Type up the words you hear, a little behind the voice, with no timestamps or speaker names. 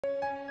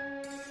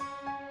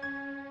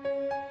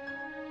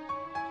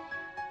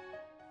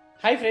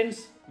Hi friends,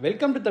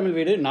 welcome to Tamil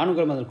Veedu. நான்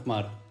உங்கள் மதன்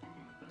குமார்.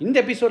 இந்த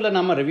எபிசோட்ல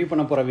நாம ரிவ்யூ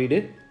பண்ண போற வீடு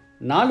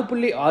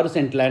 4.6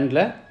 சென்ட்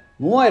லேண்ட்ல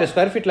 3000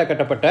 ஸ்கொயர் ஃபீட்ல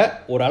கட்டப்பட்ட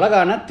ஒரு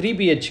அழகான 3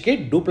 BHK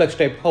டூப்ளெக்ஸ்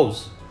டைப்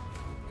ஹவுஸ்.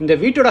 இந்த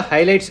வீட்டோட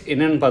ஹைலைட்ஸ்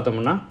என்னன்னு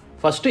பார்த்தோம்னா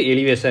ஃபர்ஸ்ட்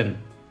எலிவேஷன்.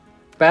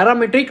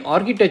 Parametric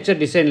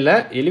ஆர்க்கிடெக்சர் டிசைன்ல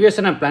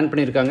எலிவேஷனை பிளான்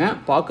பண்ணியிருக்காங்க.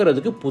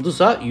 பார்க்கறதுக்கு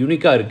புதுசா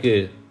யூனிக்கா இருக்கு.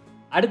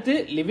 அடுத்து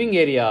living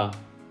area.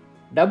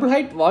 Double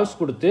height Waals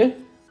கொடுத்து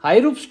ஹை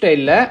ரூப்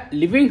ஸ்டைலில்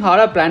லிவிங்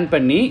ஹாலாக பிளான்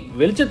பண்ணி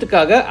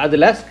வெளிச்சத்துக்காக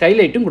அதில்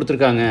ஸ்கைலைட்டும்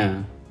கொடுத்துருக்காங்க.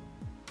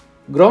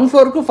 கிரவுண்ட்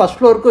ஃப்ளோருக்கும் ஃபஸ்ட்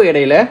ஃப்ளோருக்கும்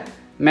இடையில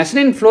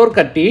மெசனின் ஃப்ளோர்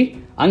கட்டி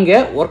அங்கே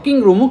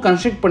ஒர்க்கிங் ரூமும்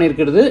கன்ஸ்ட்ரக்ட்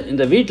பண்ணியிருக்கிறது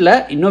இந்த வீட்டில்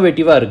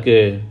இன்னோவேட்டிவாக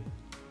இருக்குது.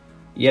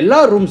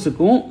 எல்லா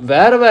ரூம்ஸுக்கும்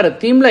வேறு வேறு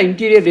தீமில்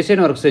இன்டீரியர்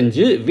டிசைன் ஒர்க்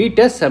செஞ்சு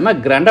வீட்டை செம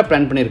கிராண்டாக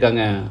பிளான்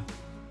பண்ணியிருக்காங்க.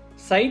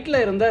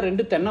 சைட்டில் இருந்த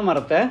 2 தென்னை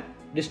மரத்தை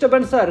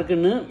டிஸ்டர்பன்ஸாக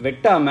இருக்குன்னு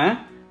வெட்டாமல்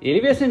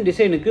எலிவேஷன்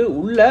டிசைனுக்கு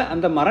உள்ள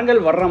அந்த மரங்கள்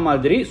வர்ற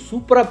மாதிரி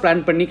சூப்பராக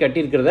பிளான் பண்ணி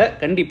கட்டியிருக்கிறத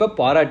கண்டிப்பாக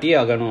பாராட்டியே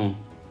ஆகணும்.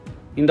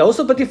 இந்த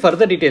ஹவுஸை பற்றி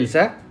ஃபர்தர்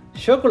டீட்டெயில்ஸை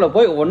ஷோக்குள்ளே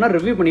போய் ஒன்றா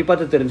ரிவ்யூ பண்ணி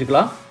பார்த்து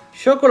தெரிஞ்சுக்கலாம்.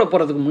 ஷோக்குள்ளே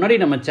போகிறதுக்கு முன்னாடி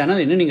நம்ம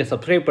சேனல் இன்னும் நீங்கள்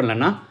சப்ஸ்கிரைப்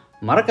பண்ணலன்னா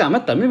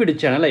மறக்காமல் தமிழ் வீடு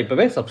சேனலை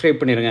இப்போவே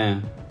சப்ஸ்கிரைப் பண்ணிடுங்க.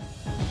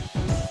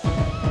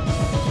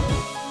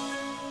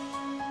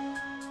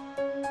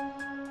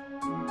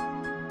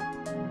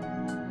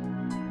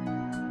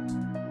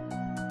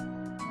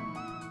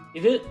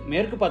 இது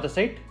மேற்கு பார்த்த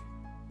சைட்.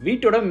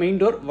 வீட்டோட மெயின்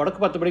டோர் வடக்கு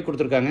பார்த்தபடி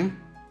கொடுத்துருக்காங்க.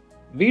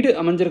 வீடு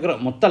அமைஞ்சிருக்கிற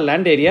மொத்த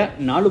லேண்ட் ஏரியா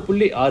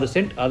 4.6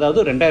 சென்ட், அதாவது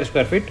 2000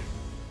 ஸ்கொயர் ஃபீட்.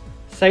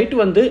 சைட்டு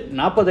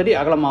 40 அடி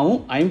அகலமாகவும்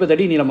 50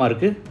 அடி நீளமாக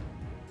இருக்குது.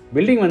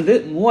 பில்டிங்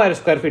 3000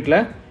 ஸ்கொயர் ஃபீட்டில்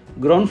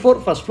கிரவுண்ட்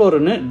ஃப்ளோர் ஃபஸ்ட்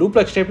ஃப்ளோர்னு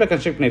டூப்ளெக்ஸ் டைப்பில்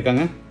கன்ஸ்ட்ரக்ட்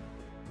பண்ணியிருக்காங்க.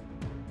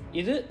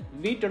 இது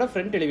வீட்டோட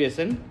front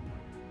elevation.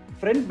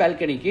 Front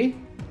பால்கனிக்கு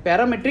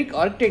parametric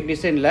architect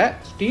டிசைனில்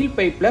ஸ்டீல்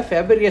பைப்பில்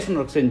ஃபேப்ரிகேஷன்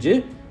ஒர்க் செஞ்சு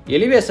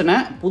எலிவேஷனை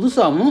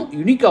புதுசாகவும்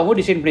யூனிக்காகவும்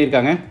டிசைன்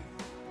பண்ணியிருக்காங்க.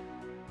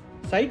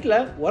 சைட்டில்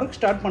ஒர்க்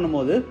ஸ்டார்ட்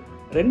பண்ணும்போது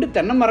 2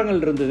 தென்னை மரங்கள்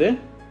இருந்தது.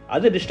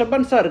 அது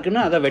டிஸ்டர்பன்ஸாக இருக்குன்னு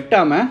அதை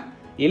வெட்டாமல்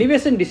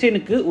எலிவேஷன்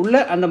டிசைனுக்கு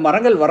உள்ள அந்த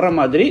மரங்கள் வர்ற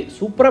மாதிரி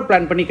சூப்பராக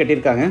பிளான் பண்ணி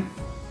கட்டியிருக்காங்க.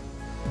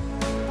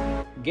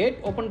 கேட்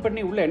ஓப்பன்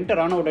பண்ணி உள்ள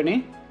என்டர் ஆன உடனே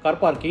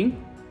கார் பார்க்கிங்.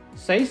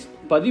 சைஸ்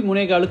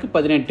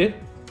 13.18.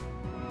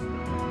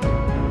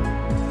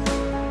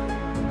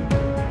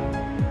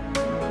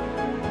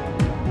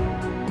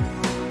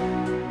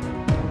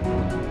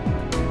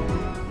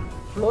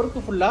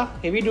 ஃப்ளோருக்கு ஃபுல்லாக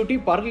ஹெவி டியூட்டி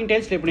பார்க்கிங்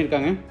டைல்ஸ் லே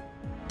பண்ணியிருக்காங்க.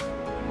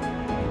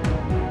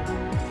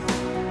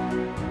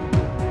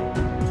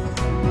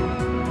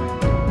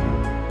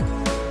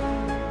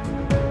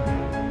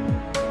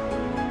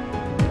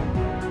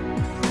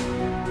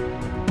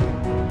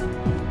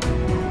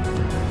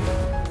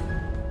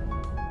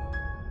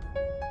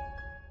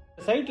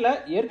 சைட்டில்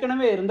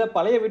ஏற்கனவே இருந்த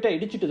பழைய வீட்டை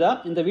இடிச்சிட்டு தான்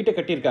இந்த வீட்டை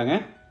கட்டியிருக்காங்க.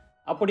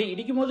 அப்படி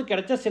இடிக்கும் போது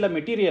கிடைச்ச சில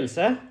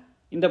மெட்டீரியல்ஸை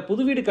இந்த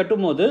புது வீடு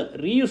கட்டும் போது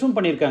ரீயூஸும்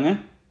பண்ணியிருக்காங்க.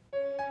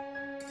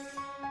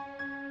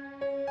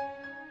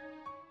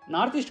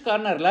 நார்த் ஈஸ்ட்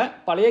கார்னரில்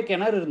பழைய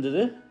கிணறு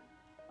இருந்தது.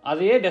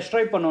 அதையே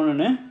டெஸ்ட்ராய்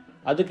பண்ணணுன்னு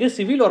அதுக்கு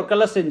சிவில்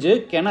ஒர்க்கெல்லாம் செஞ்சு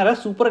கிணறை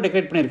சூப்பராக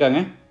டெக்கரேட்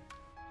பண்ணியிருக்காங்க.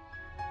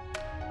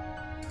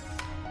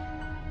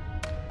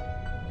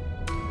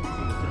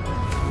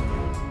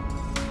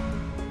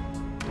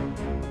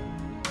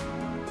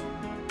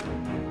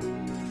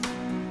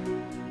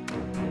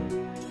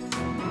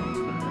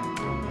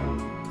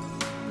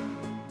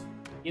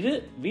 இது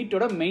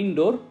வீட்டோட மெயின்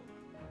டோர்.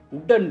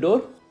 உட்டன்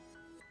டோர்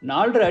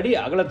 4.5 அடி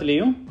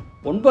அகலத்திலையும்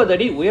 9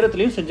 அடி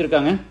உயரத்திலையும்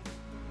செஞ்சுருக்காங்க.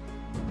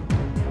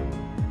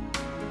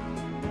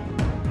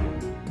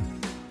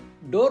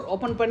 டோர்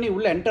ஓப்பன் பண்ணி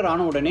உள்ள என்டர்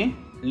ஆன உடனே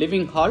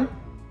living hall.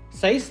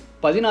 Size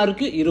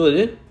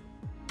 16:20.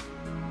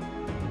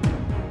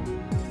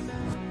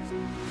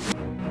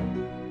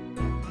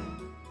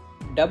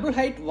 Double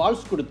height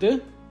Waals கொடுத்து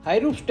ஹை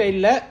ரூப்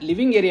ஸ்டைலில்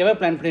லிவிங் ஏரியாவை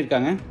பிளான்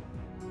பண்ணியிருக்காங்க.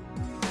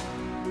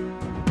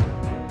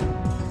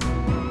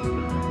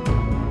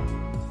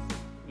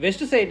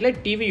 வெஸ்ட் சைடில்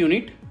டிவி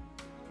யூனிட்.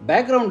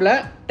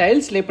 பேக்ரவுண்டில்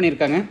டைல்ஸ் லே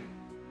பண்ணியிருக்காங்க.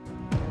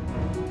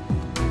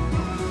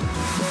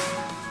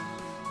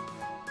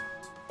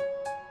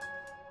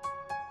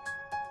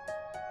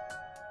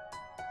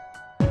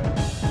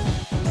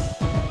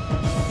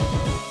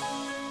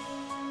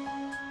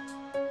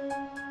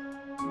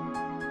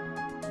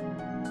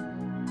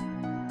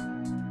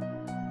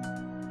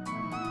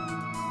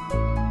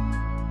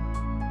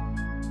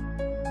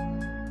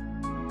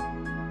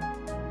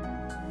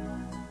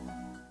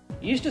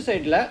 ஈஸ்ட்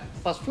சைடில்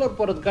ஃபர்ஸ்ட் ஃப்ளோர்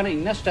போகிறதுக்கான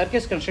இன்னர்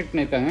ஸ்டேர்கேஸ் கன்ஸ்ட்ரக்ட்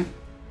பண்ணியிருக்காங்க.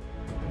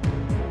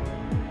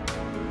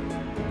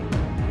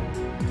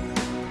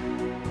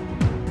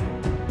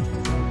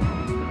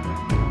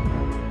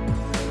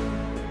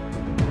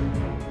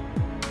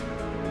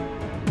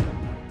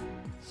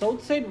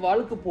 சவுத் சைட்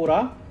வாலுக்கு பூரா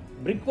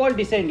பிரிக் வால்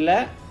டிசைனில்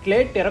கிளே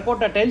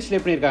டெரகோட்டா டைல்ஸ்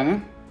லே பண்ணியிருக்காங்க.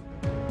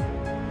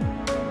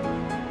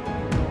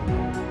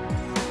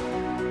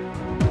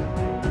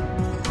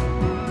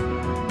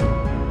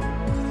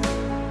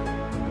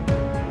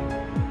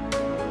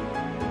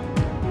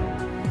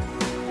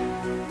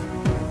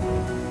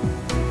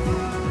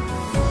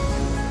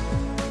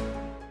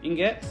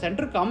 இங்கே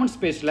சென்டர் காமன்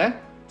ஸ்பேஸில்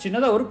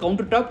சின்னதாக ஒரு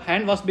counter top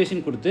hand wash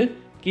basin கொடுத்து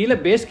கீழே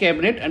பேஸ்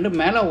கேபினெட் அண்டு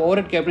மேலே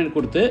ஓவர்ஹெட் கேபினெட்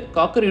கொடுத்து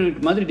காக்கர்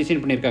யூனிட் மாதிரி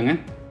டிசைன் பண்ணியிருக்காங்க.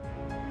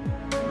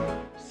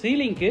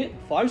 சீலிங்க்கு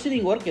ஃபால்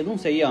சீலிங் ஒர்க்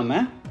எதுவும்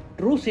செய்யாமல்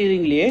true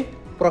சீலிங்லேயே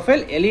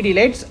profile LED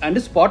lights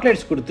and spot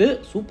lights கொடுத்து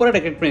சூப்பராக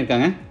டெக்கரேட்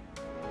பண்ணியிருக்காங்க.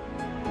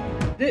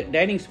 இது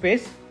dining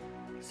space,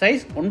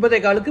 size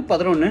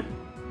 9.4x11.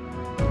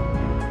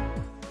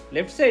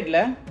 Left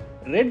சைடில்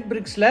ரெட்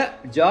பிரிக்ஸில்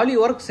ஜாலி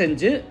ஒர்க்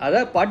செஞ்சு அதை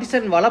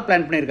பார்ட்டிஷன் வாலாக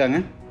பிளான் பண்ணியிருக்காங்க.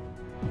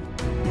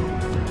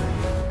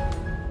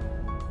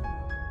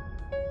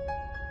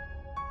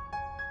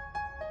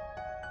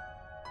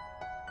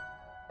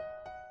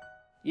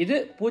 இது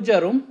பூஜா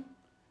ரூம்.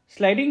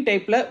 ஸ்லைடிங்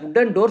டைப்பில்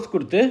வுட்டன் டோர்ஸ்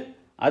கொடுத்து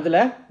அதில்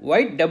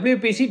white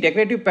WPC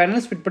decorative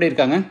panels fit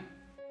பண்ணியிருக்காங்க.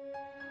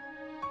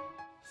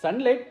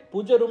 சன்லைட்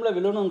பூஜா ரூமில்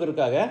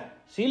விழணுங்கிறதுக்காக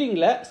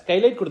சீலிங்கில்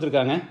ஸ்கைலைட்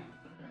கொடுத்துருக்காங்க.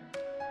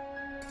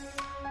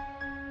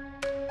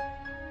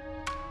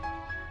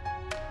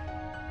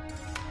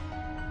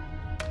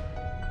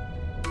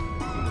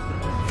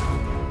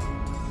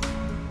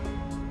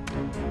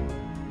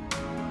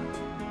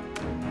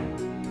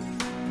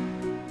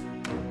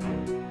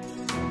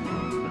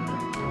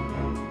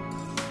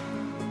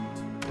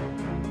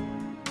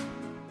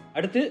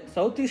 அடுத்து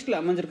சவுத் ஈஸ்டில்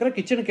அமைஞ்சிருக்கிற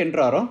கிச்சனுக்கு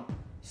என்ட்ராரோம்.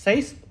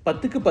 Size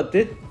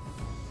 10x10.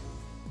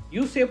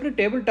 U shaped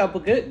table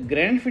டாப்புக்கு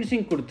granite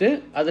finishing கொடுத்து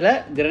அதில்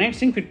கிரானைட்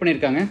சிங்க் ஃபிட்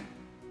பண்ணியிருக்காங்க.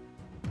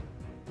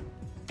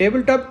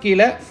 டேபிள் டாப்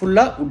கீழே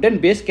ஃபுல்லாக வுட்டன்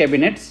பேஸ்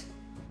கேபினெட்ஸ்,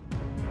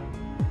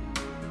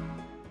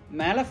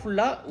 மேலே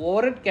ஃபுல்லாக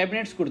ஓவர்ஹெட்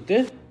கேபினெட்ஸ் கொடுத்து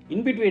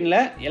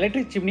இன்பிட்வீனில்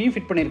எலக்ட்ரிக் சிம்னியும்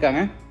ஃபிட்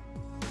பண்ணியிருக்காங்க.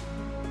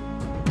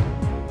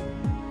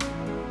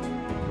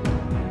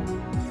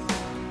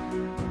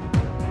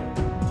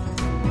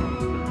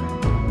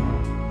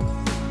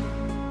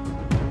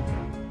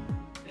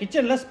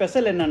 கிச்சனில்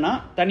ஸ்பெஷல் என்னென்னா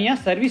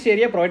தனியாக சர்வீஸ்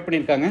ஏரியா ப்ரொவைட்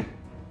பண்ணியிருக்காங்க.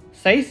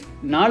 Size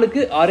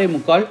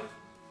 4x6.25.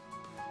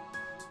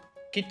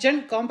 கிச்சன்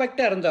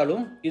காம்பேக்டாக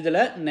இருந்தாலும்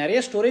இதில்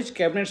நிறைய ஸ்டோரேஜ்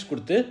கேபினெட்ஸ்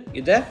கொடுத்து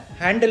இதை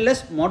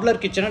ஹேண்டில்லெஸ்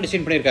மாடுலர் கிச்சனாக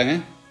டிசைன் பண்ணியிருக்காங்க.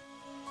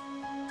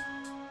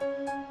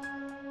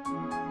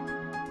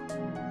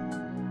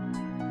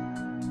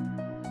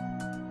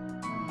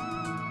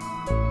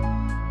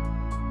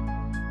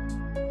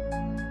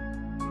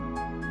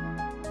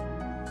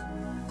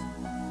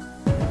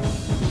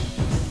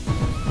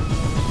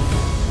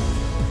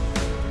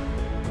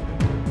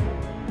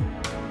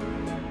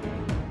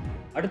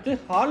 அடுத்து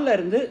ஹாலில்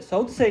இருந்து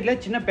சவுத் சைடில்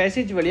சின்ன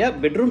பேசேஜ் வழியாக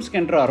பெட்ரூம்ஸ்க்கு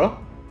என்ட்ரு ஆகிறோம்.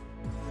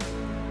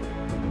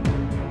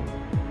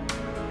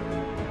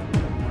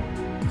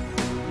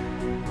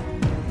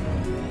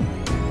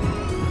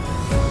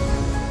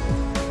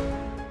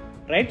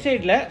 ரைட்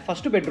சைடில்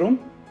ஃபர்ஸ்ட் பெட்ரூம்.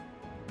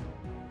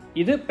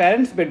 இது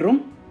parents bedroom.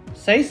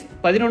 Size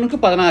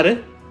 11x16.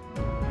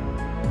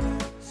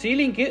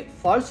 சீலிங்க்கு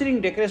fall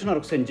ceiling decoration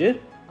work செஞ்சு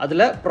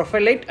அதில்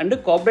profile light and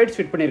Cobb lights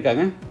fit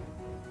பண்ணியிருக்காங்க.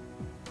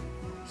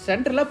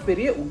 சென்டரில்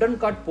பெரிய உட்டன்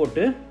காட்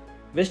போட்டு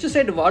வெஸ்ட்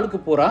சைடு வாலுக்கு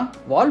பூரா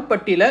வால்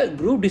பட்டியில்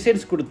க்ரூவ்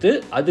டிசைன்ஸ் கொடுத்து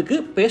அதுக்கு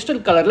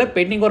பேஸ்டல் கலரில்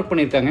பெயிண்டிங் ஒர்க்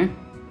பண்ணியிருக்காங்க.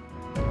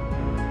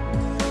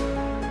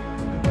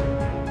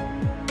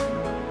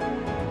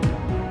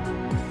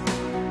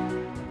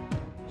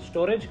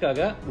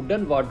 ஸ்டோரேஜ்க்காக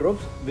உட்டன்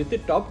வார்ட்ரோப்ஸ் வித்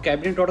டாப்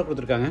கேபினெட்டோட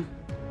கொடுத்துருக்காங்க.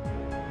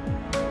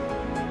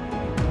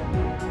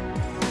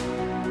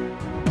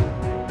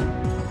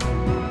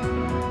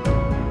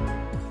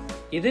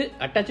 இது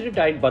attach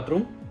toilet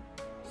bathroom.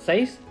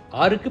 Size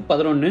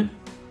 6x11.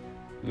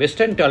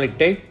 Western toilet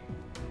type.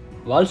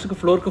 வால்ஸுக்கு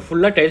ஃப்ளோருக்கு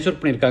ஃபுல்லாக டைல்ஸ்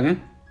ஒர்க் பண்ணியிருக்காங்க.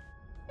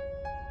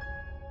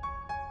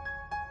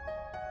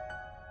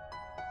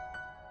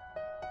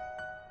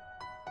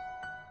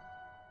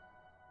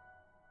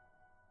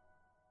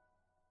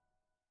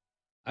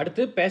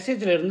 அடுத்து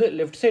பேசேஜில் இருந்து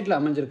லெஃப்ட் சைடில்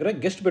அமைஞ்சிருக்கிற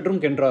கெஸ்ட்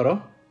பெட்ரூம் கென்றாரோ.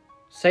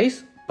 Size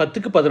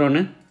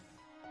 10x11.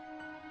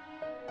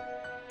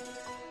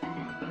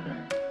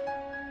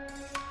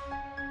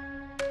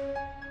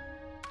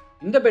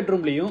 இந்த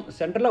பெட்ரூம்லேயும்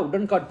சென்டரில்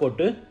உட்டன் காட்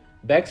போட்டு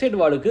பேக் சைடு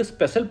வாலுக்கு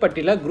ஸ்பெஷல்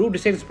பட்டியில் க்ரூவ்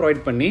டிசைன்ஸ்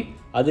ப்ரொவைட் பண்ணி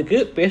அதுக்கு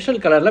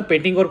பேஸ்டல் கலரில்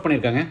பெயிண்டிங் ஒர்க்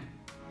பண்ணியிருக்காங்க.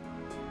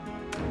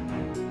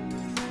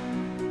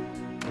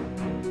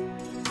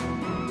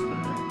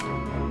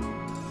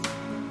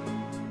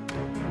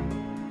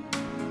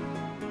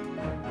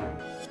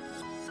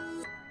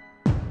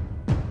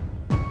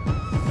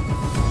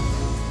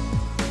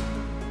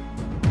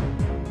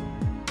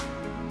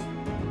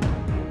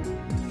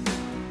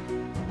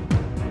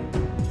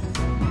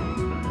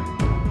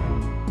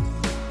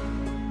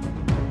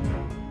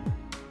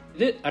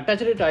 இது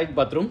attach toilet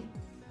bathroom.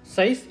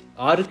 Size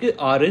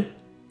 6x6.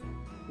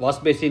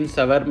 Wash basin,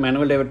 shower,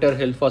 manual diverter,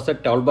 health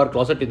faucet, towel பார்,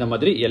 க்ளாசட் இந்த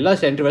மாதிரி எல்லா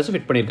சானிடரிவேர்ஸும்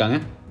ஃபிட் பண்ணியிருக்காங்க.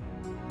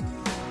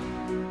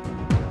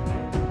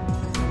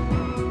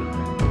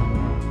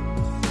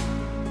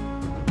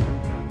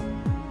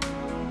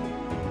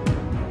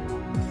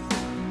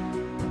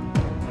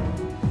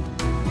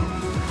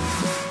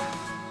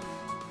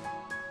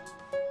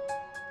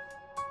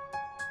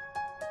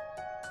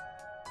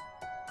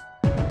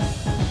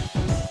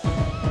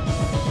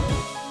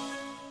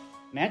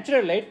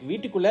 நேச்சுரல் லைட்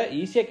வீட்டுக்குள்ளே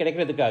ஈஸியாக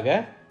கிடைக்கிறதுக்காக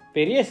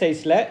பெரிய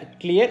சைஸில்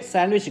கிளியர்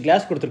சாண்ட்விச்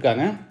கிளாஸ்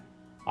கொடுத்துருக்காங்க.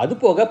 அது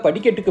போக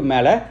படிக்கட்டுக்கு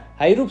மேலே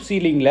ஹை ரூப்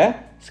சீலிங்கில்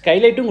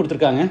ஸ்கைலைட்டும்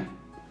கொடுத்துருக்காங்க.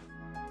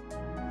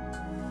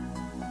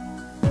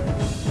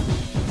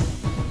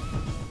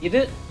 இது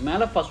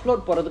மேலே ஃபர்ஸ்ட்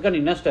ஃப்ளோர் போகிறதுக்கான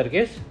இன்னர்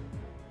ஸ்டேர்கேஸ்.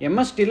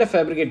 எம்எஸ் ஸ்டீலில்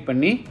ஃபேப்ரிகேட்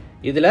பண்ணி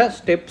இதில்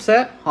ஸ்டெப்ஸை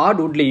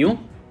ஹார்ட் வுட்லேயும்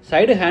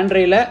சைடு ஹேண்ட்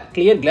ரெயிலில்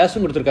கிளியர்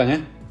கிளாஸும் கொடுத்துருக்காங்க.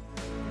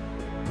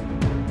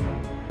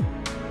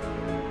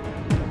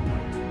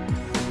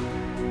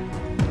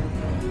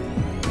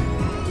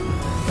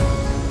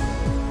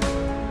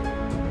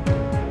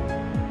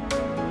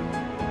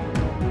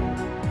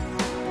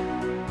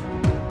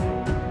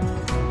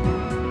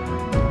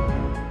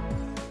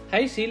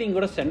 ஹை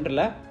சீலிங்கோட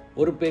சென்டரில்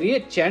ஒரு பெரிய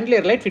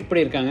சாண்டிலியர் லைட் ஃபிட்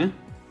பண்ணியிருக்காங்க.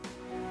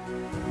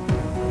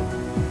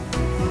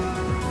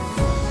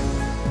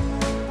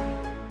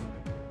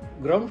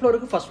 கிரவுண்ட்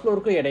ஃப்ளோருக்கு ஃபர்ஸ்ட்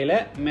ஃப்ளோருக்கு இடையில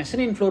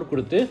மெசனின் ஃப்ளோர்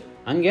கொடுத்து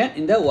அங்கே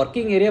இந்த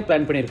ஒர்க்கிங் ஏரியா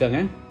பிளான்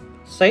பண்ணியிருக்காங்க.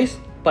 Size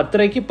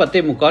 10x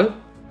 10.25.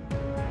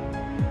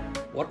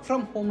 ஒர்க்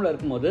ஃப்ரம் ஹோமில்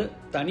இருக்கும்போது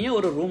தனியாக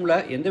ஒரு ரூமில்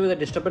எந்தவித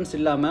டிஸ்டர்பன்ஸ்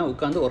இல்லாமல்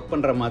உட்காந்து ஒர்க்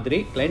பண்ணுற மாதிரி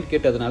கிளைண்ட்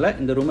கேட்டதுனால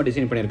இந்த ரூமை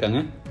டிசைன்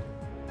பண்ணியிருக்காங்க.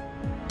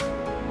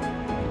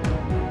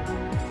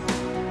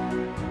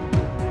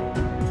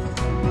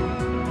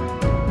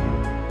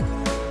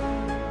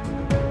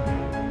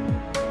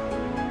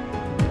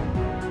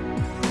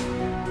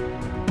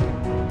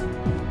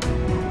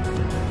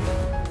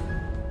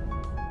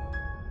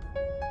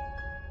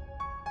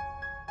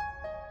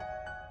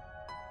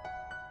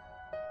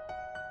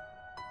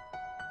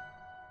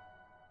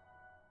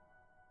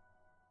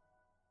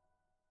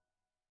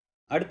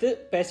 அடுத்து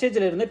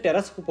பேசேஜில் இருந்து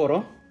டெரஸ்க்கு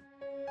போகிறோம்.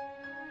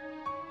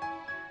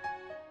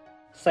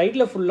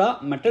 சைடில்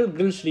ஃபுல்லாக மெட்டல்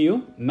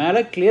கிரில்ஸ்லையும்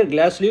மேலே கிளியர்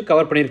கிளாஸ்லையும்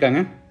கவர்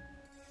பண்ணியிருக்காங்க.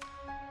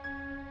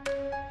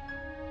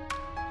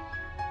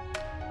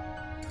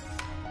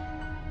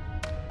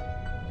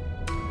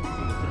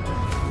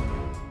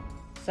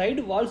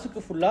 சைடு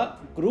வால்ஸுக்கு ஃபுல்லாக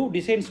க்ரூவ்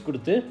டிசைன்ஸ்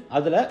கொடுத்து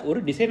அதில்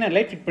ஒரு டிசைனர்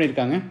லைட் ஃபிட்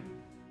பண்ணியிருக்காங்க.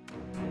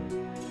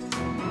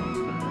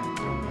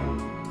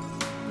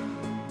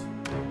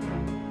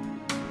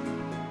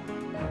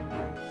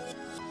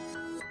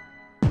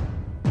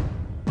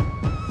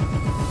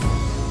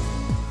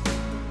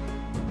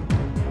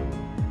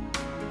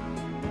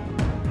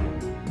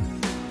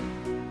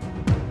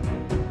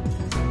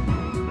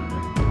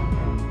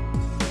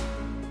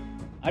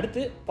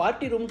 அடுத்து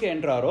பார்ட்டி ரூமுக்கு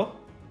என்ட்ராரோ.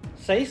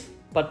 Size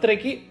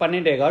 10x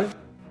 12.25.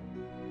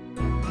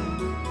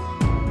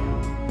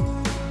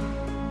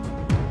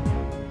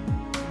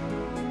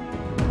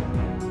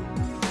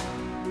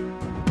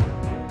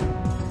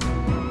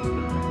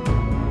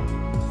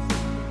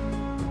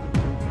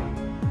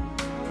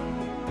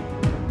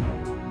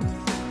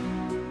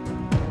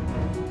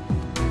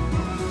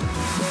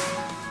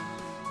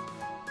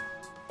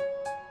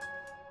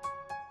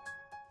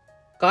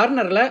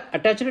 கார்னரில்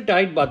அட்டாச்சு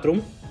டாய்லெட்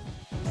பாத்ரூம்.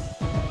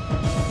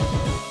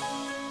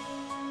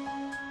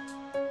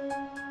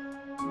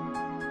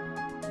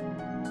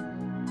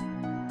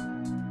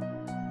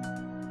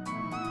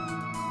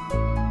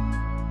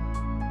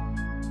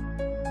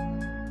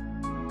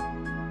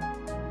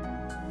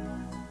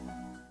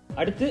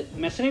 அடுத்து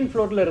மெசனின்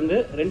ஃப்ளோரில் இருந்து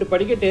 2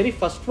 படிக்கட்டு ஏறி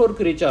ஃபர்ஸ்ட்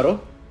ஃப்ளோருக்கு ரீச் ஆகிறோம்.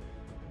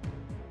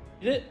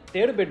 இது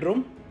third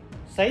bedroom.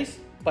 Size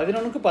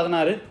 11x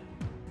 16.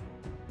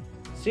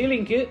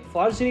 சீலிங்க்கு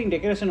fall ceiling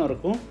decoration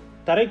ஒர்க்கும்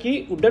தரைக்கு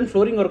உட்டன்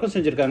ஃப்ளோரிங் ஒர்க்கும்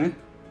செஞ்சுருக்காங்க.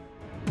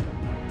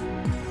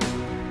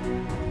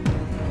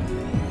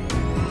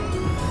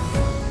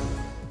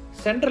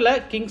 சென்டரில்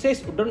கிங்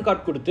சைஸ் உட்டன்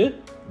காட் கொடுத்து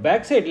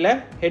பேக் சைடில்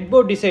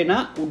ஹெட்போர்ட்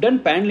டிசைனாக wooden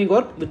panelling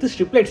work with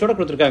strip லைட்ஸோட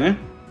கொடுத்துருக்காங்க.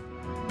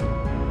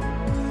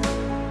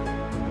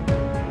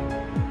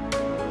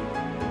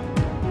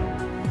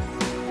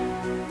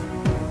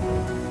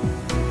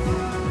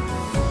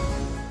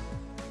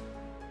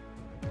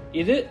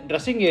 இது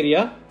ட்ரெஸ்ஸிங்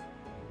ஏரியா.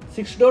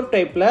 6 டோர்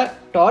டைப்பில்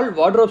டால்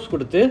வார்ட்ரோப்ஸ்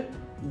கொடுத்து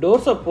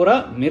டோர்ஸை பூரா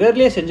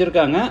மிரர்லேயே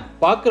செஞ்சுருக்காங்க.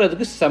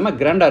 பார்க்குறதுக்கு செம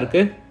கிராண்டாக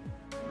இருக்குது.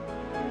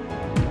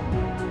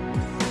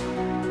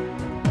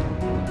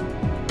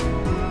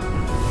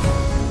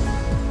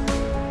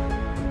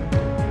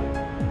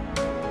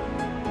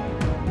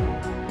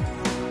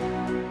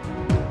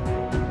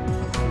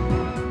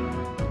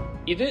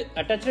 இது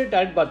attach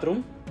toilet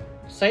bathroom.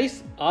 Size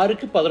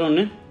 6x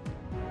 11.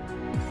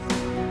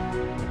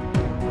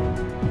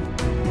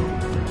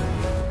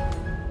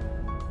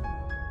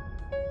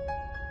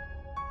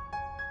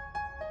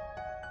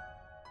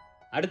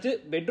 அடுத்து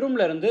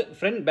பெட்ரூமில் இருந்து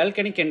ஃப்ரண்ட்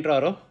பால்கனிக்கு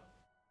என்ட்ராரோ.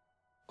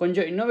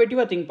 கொஞ்சம்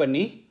இன்னோவேட்டிவாக திங்க்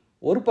பண்ணி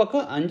ஒரு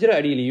பக்கம் 5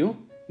 அடியிலையும்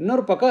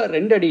இன்னொரு பக்கம்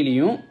 2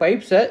 அடியிலையும்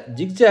பைப்ஸை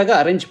ஜிக்ஜாக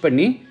அரேஞ்ச்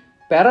பண்ணி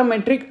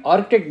பேராமெட்ரிக்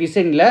ஆர்கிடெக்ட்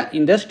டிசைனில்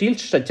இந்த ஸ்டீல்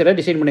ஸ்ட்ரக்சரை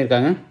டிசைன்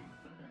பண்ணியிருக்காங்க.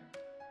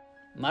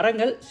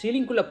 மரங்கள்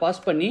சீலிங்குள்ளே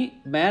பாஸ் பண்ணி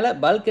மேலே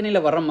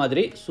பால்கனியில் வர்ற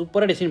மாதிரி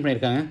சூப்பராக டிசைன்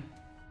பண்ணியிருக்காங்க.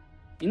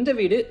 இந்த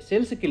வீடு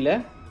சேல்ஸுக்கு இல்லை,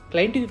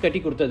 கிளைண்ட்டுக்கு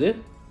கட்டி கொடுத்தது.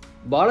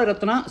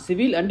 பாலரத்னா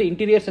சிவில் அண்ட்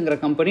இன்டீரியர்ஸுங்கிற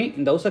கம்பெனி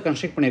இந்த ஹவுஸை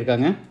கன்ஸ்ட்ரக்ட்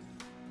பண்ணியிருக்காங்க.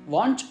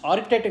 வான்ச்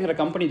ஆர்கிடெக்ட்டுங்கிற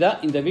கம்பெனி தான்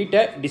இந்த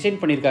வீட்டை டிசைன்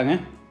பண்ணியிருக்காங்க.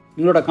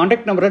 உங்களோட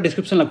கான்டாக்ட் நம்பரை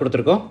டிஸ்கிரிப்ஷனில்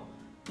கொடுத்துருக்கோம்.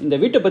 இந்த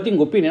வீட்டை பற்றி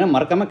உங்கள் ஒப்பீனியனை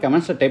மறக்காமல்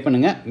கமெண்ட்ஸில் டைப்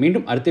பண்ணுங்கள்.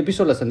 மீண்டும் அடுத்த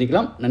எபிசோடில்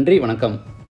சந்திக்கலாம். நன்றி, வணக்கம்.